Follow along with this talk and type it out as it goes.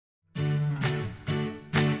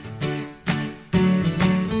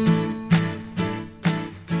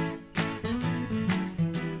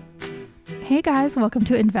Hey guys, welcome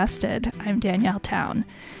to Invested. I'm Danielle Town.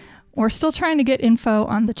 We're still trying to get info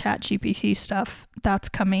on the ChatGPT stuff. That's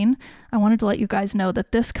coming. I wanted to let you guys know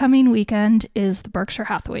that this coming weekend is the Berkshire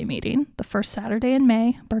Hathaway meeting, the first Saturday in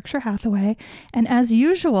May, Berkshire Hathaway. And as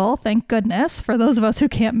usual, thank goodness, for those of us who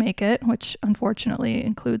can't make it, which unfortunately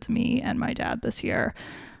includes me and my dad this year,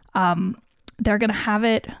 they're going to have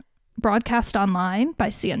it broadcast online by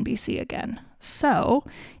CNBC again. So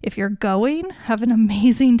if you're going, have an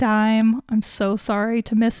amazing time. I'm so sorry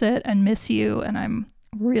to miss it and miss you. And I'm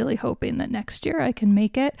really hoping that next year I can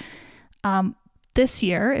make it. This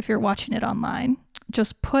year, if you're watching it online,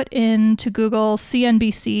 just put into Google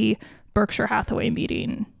CNBC Berkshire Hathaway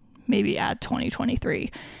meeting, maybe add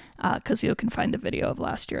 2023, because you can find the video of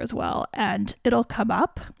last year as well. And it'll come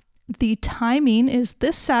up. The timing is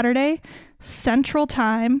this Saturday, Central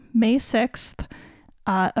Time, May 6th.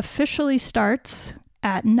 Officially starts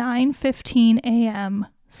at 9:15 a.m.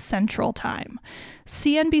 Central Time.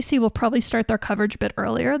 CNBC will probably start their coverage a bit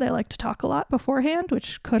earlier. They like to talk a lot beforehand,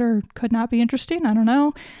 which could or could not be interesting. I don't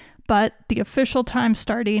know. But the official time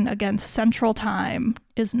starting, again, Central Time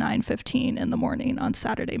is 9:15 in the morning on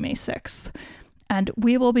Saturday, May 6th. And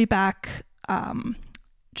we will be back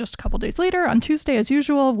just a couple days later on Tuesday, as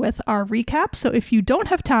usual, with our recap. So if you don't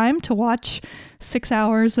have time to watch 6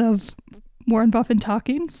 hours of Warren Buffett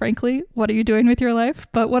talking, frankly, what are you doing with your life?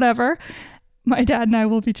 But whatever. My dad and I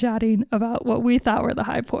will be chatting about what we thought were the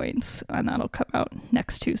high points, and that'll come out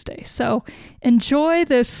next Tuesday. So enjoy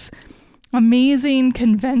this amazing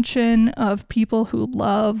convention of people who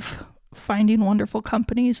love finding wonderful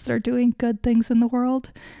companies that are doing good things in the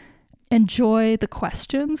world. Enjoy the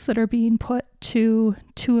questions that are being put to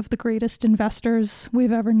two of the greatest investors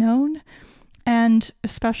we've ever known. And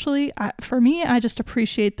especially for me, I just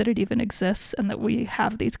appreciate that it even exists and that we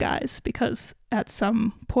have these guys, because at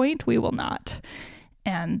some point we will not.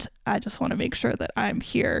 And I just want to make sure that I'm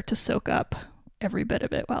here to soak up every bit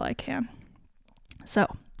of it while I can. So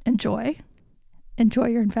enjoy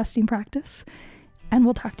your investing practice, and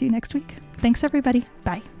we'll talk to you next week. Thanks, everybody.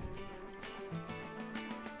 Bye.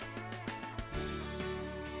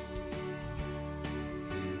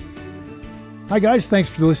 Hi guys, thanks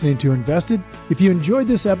for listening to Invested. If you enjoyed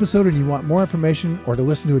this episode and you want more information or to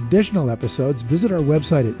listen to additional episodes, visit our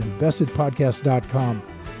website at investedpodcast.com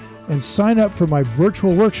and sign up for my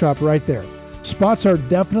virtual workshop right there. Spots are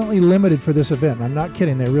definitely limited for this event. I'm not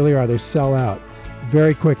kidding, they really are. They sell out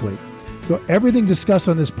very quickly. So everything discussed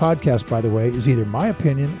on this podcast, by the way, is either my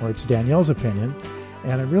opinion or it's Danielle's opinion.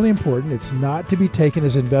 And really important, it's not to be taken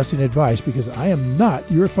as investing advice, because I am not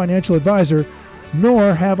your financial advisor,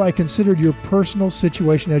 nor have I considered your personal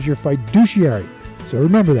situation as your fiduciary. So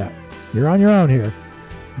remember that. You're on your own here.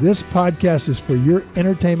 This podcast is for your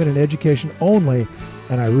entertainment and education only,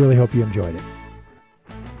 and I really hope you enjoyed it.